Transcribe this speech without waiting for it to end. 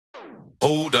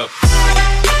Hold up.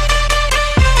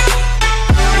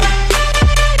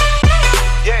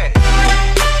 Yeah.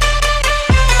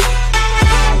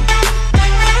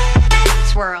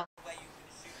 Swirl.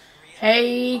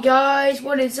 Hey guys,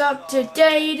 what is up?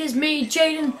 Today it is me,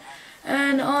 Jaden,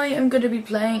 and I am going to be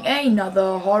playing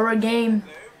another horror game.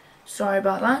 Sorry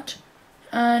about that.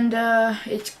 And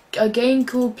it's a game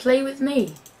called Play With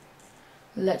Me.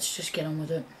 Let's just get on with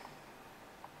it.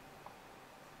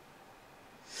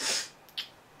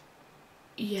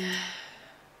 Yeah.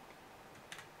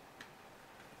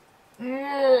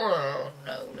 No.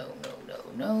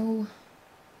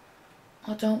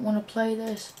 I don't want to play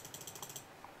this.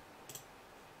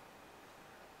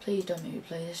 Please don't make me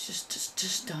play this.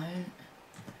 Just don't.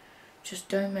 Just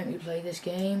don't make me play this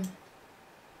game.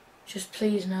 Just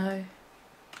please no.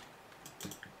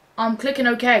 I'm clicking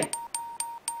OK.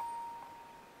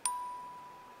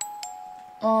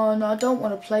 Oh no, I don't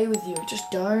want to play with you.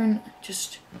 Just don't.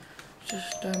 Just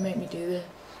don't make me do this.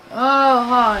 Oh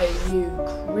hi, you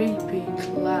creepy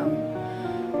clown.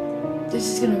 This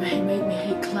is gonna make me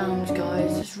hate clowns,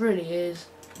 guys. This really is.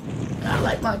 I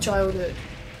like my childhood.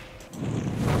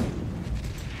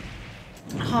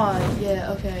 Hi,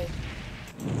 yeah, okay.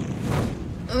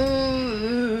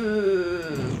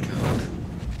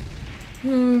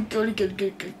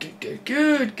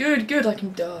 God. Good, I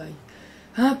can die.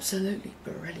 Absolutely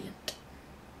brilliant.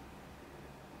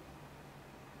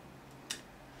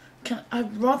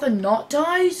 I'd rather not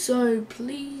die, so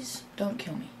please don't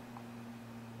kill me.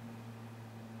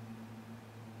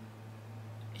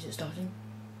 Is it starting?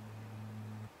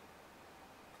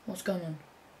 What's going on?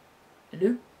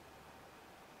 Hello?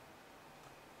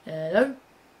 Hello?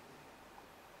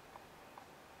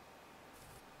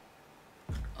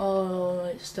 Oh,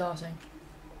 it's starting.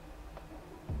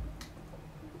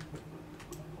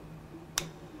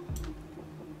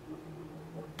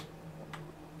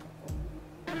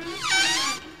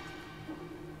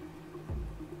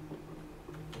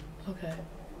 Okay.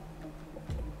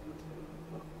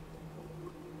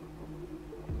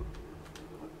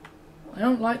 I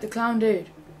don't like the clown dude.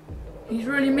 He's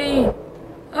really mean.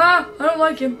 Ah, I don't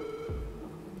like him.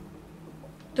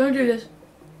 Don't do this.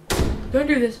 Don't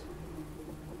do this.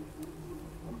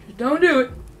 Just don't do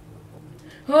it.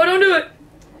 Oh, don't do it.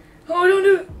 Oh, don't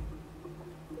do it.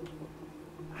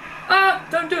 Ah,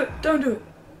 don't do it. Don't do it.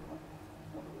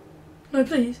 No,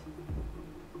 please.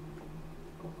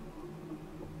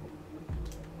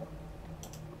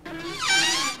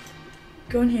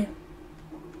 Go in here.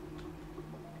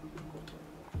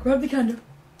 Grab the candle.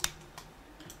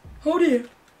 Hold here.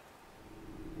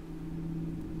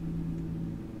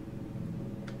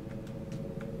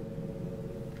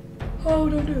 Oh,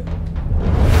 don't do it.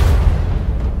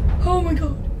 Oh my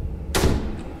god.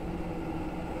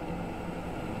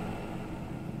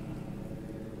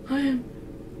 I am.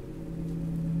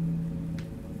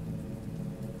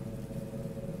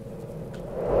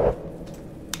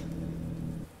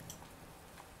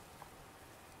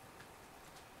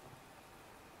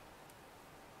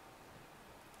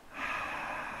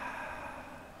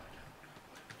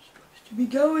 To be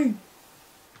going.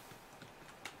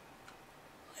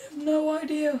 I have no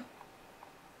idea.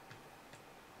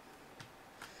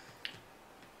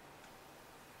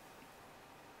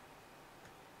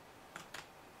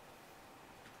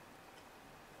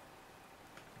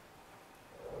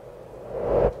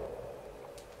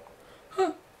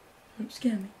 Huh. Don't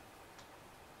scare me.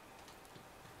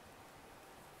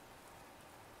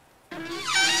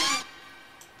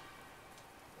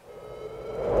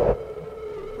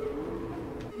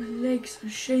 Legs are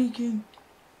shaking.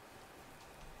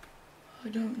 I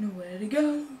don't know where to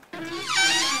go.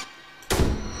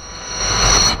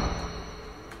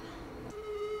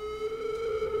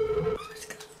 Let's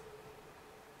go.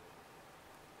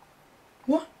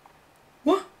 What?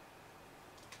 What?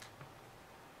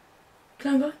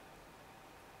 Clown guy?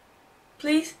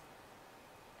 Please?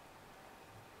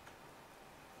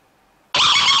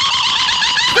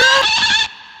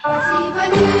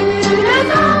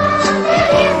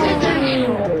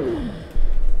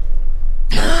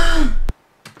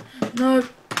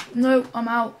 No, I'm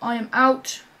out. I am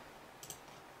out.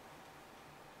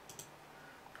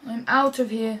 I'm out of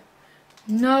here.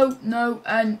 No,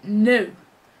 and no.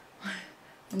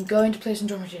 I'm going to play some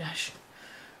Geometry Dash.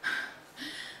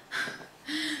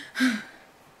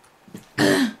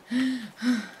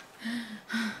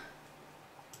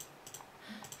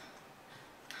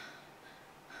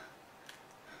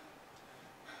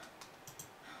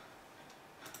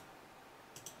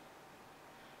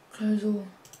 Close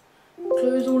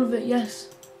all of it, yes.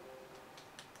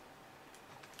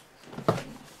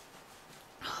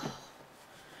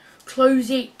 Close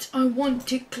it. I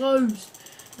want it closed.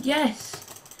 Yes.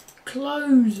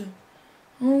 Close.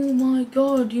 Oh my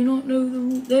god, you not know the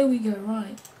rule. There we go,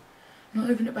 right. Now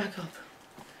open it back up.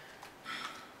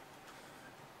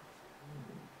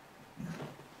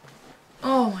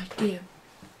 Oh my dear.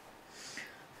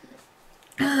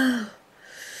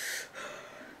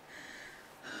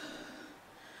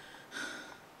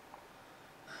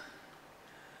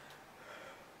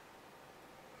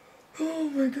 Oh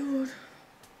my god.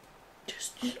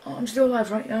 Just oh, I'm still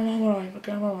alive, right? I'm alright.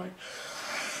 Okay, I'm alright.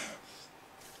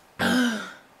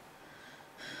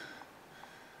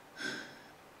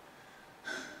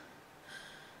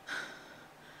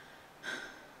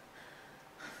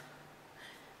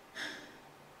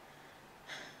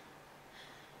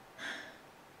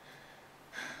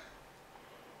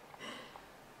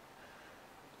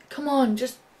 Come on,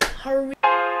 just hurry.